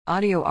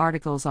Audio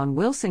articles on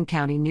Wilson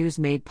County News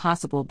made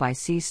possible by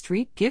C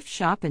Street Gift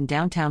Shop in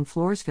downtown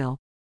Floresville.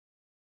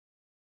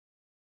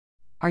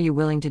 Are you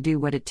willing to do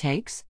what it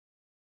takes?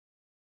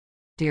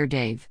 Dear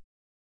Dave,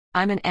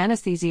 I'm an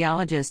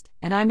anesthesiologist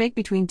and I make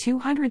between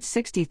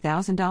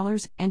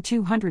 $260,000 and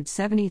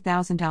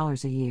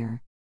 $270,000 a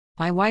year.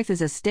 My wife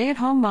is a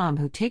stay-at-home mom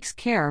who takes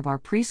care of our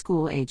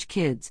preschool-age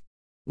kids.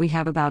 We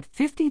have about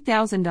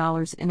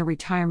 $50,000 in a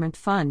retirement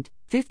fund,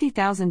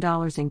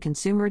 $50,000 in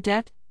consumer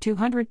debt,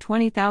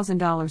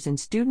 $220,000 in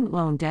student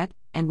loan debt,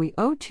 and we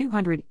owe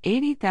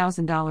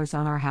 $280,000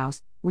 on our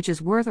house, which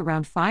is worth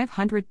around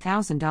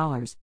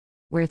 $500,000.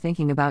 We're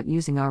thinking about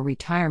using our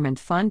retirement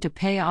fund to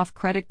pay off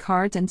credit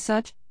cards and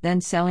such,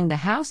 then selling the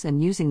house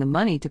and using the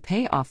money to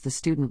pay off the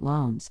student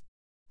loans.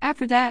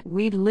 After that,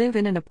 we'd live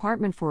in an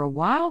apartment for a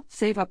while,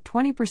 save up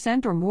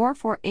 20% or more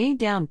for a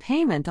down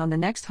payment on the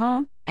next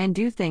home, and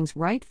do things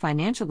right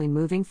financially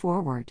moving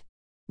forward.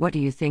 What do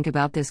you think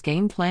about this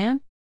game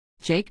plan?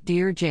 Jake,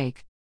 dear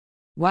Jake.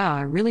 Wow,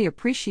 I really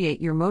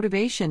appreciate your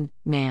motivation,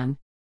 man.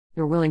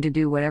 You're willing to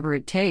do whatever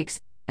it takes,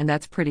 and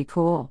that's pretty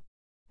cool.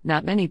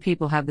 Not many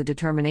people have the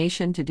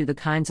determination to do the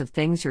kinds of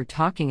things you're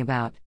talking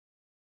about.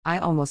 I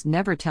almost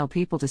never tell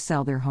people to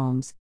sell their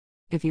homes.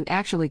 If you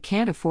actually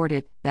can't afford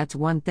it, that's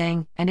one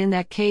thing, and in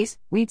that case,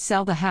 we'd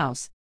sell the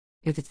house.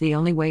 If it's the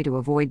only way to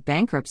avoid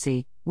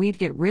bankruptcy, we'd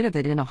get rid of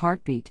it in a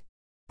heartbeat.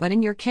 But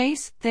in your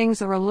case,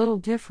 things are a little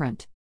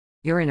different.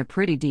 You're in a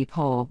pretty deep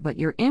hole, but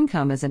your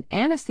income as an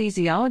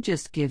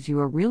anesthesiologist gives you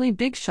a really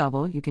big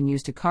shovel you can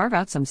use to carve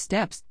out some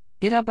steps,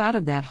 get up out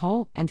of that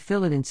hole, and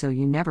fill it in so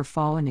you never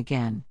fall in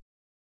again.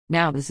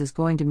 Now this is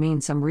going to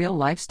mean some real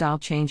lifestyle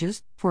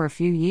changes, for a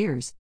few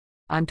years.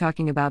 I'm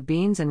talking about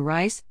beans and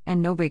rice, and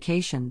no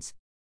vacations.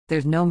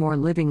 There's no more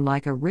living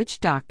like a rich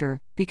doctor,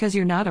 because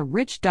you're not a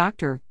rich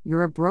doctor,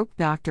 you're a broke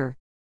doctor.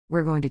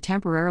 We're going to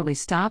temporarily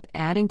stop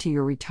adding to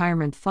your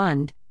retirement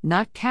fund,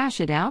 not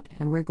cash it out,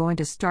 and we're going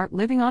to start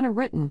living on a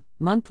written,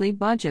 monthly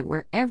budget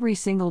where every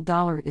single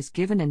dollar is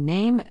given a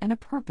name and a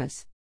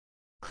purpose.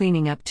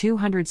 Cleaning up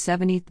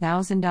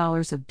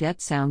 $270,000 of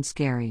debt sounds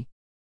scary.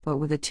 But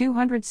with a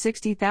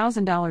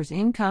 $260,000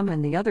 income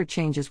and the other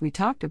changes we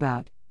talked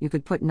about, you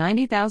could put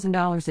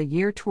 $90,000 a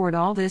year toward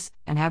all this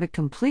and have it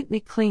completely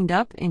cleaned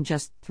up in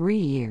just 3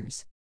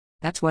 years.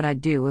 That's what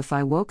I'd do if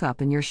I woke up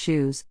in your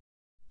shoes.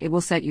 It will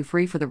set you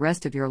free for the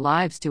rest of your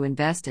lives to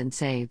invest and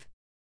save.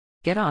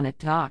 Get on it,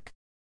 Doc.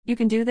 You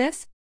can do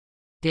this?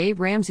 Dave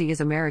Ramsey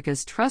is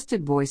America's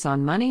trusted voice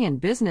on money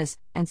and business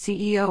and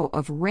CEO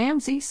of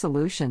Ramsey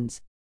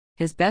Solutions.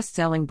 His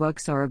best-selling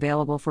books are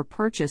available for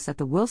purchase at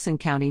the Wilson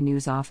County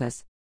News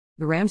office.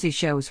 The Ramsey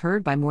Show is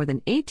heard by more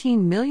than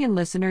 18 million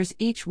listeners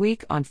each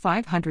week on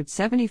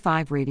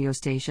 575 radio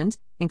stations,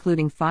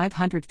 including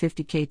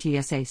 550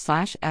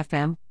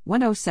 KTSA/FM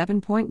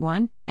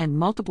 107.1 and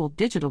multiple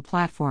digital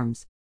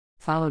platforms.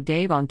 Follow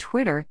Dave on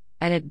Twitter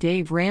at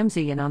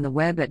 @DaveRamsey and on the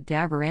web at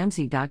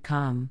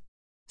DaveRamsey.com.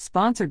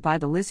 Sponsored by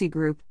the Lizzie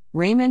Group,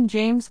 Raymond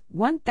James,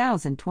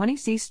 1020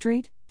 C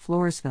Street,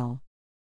 Floresville.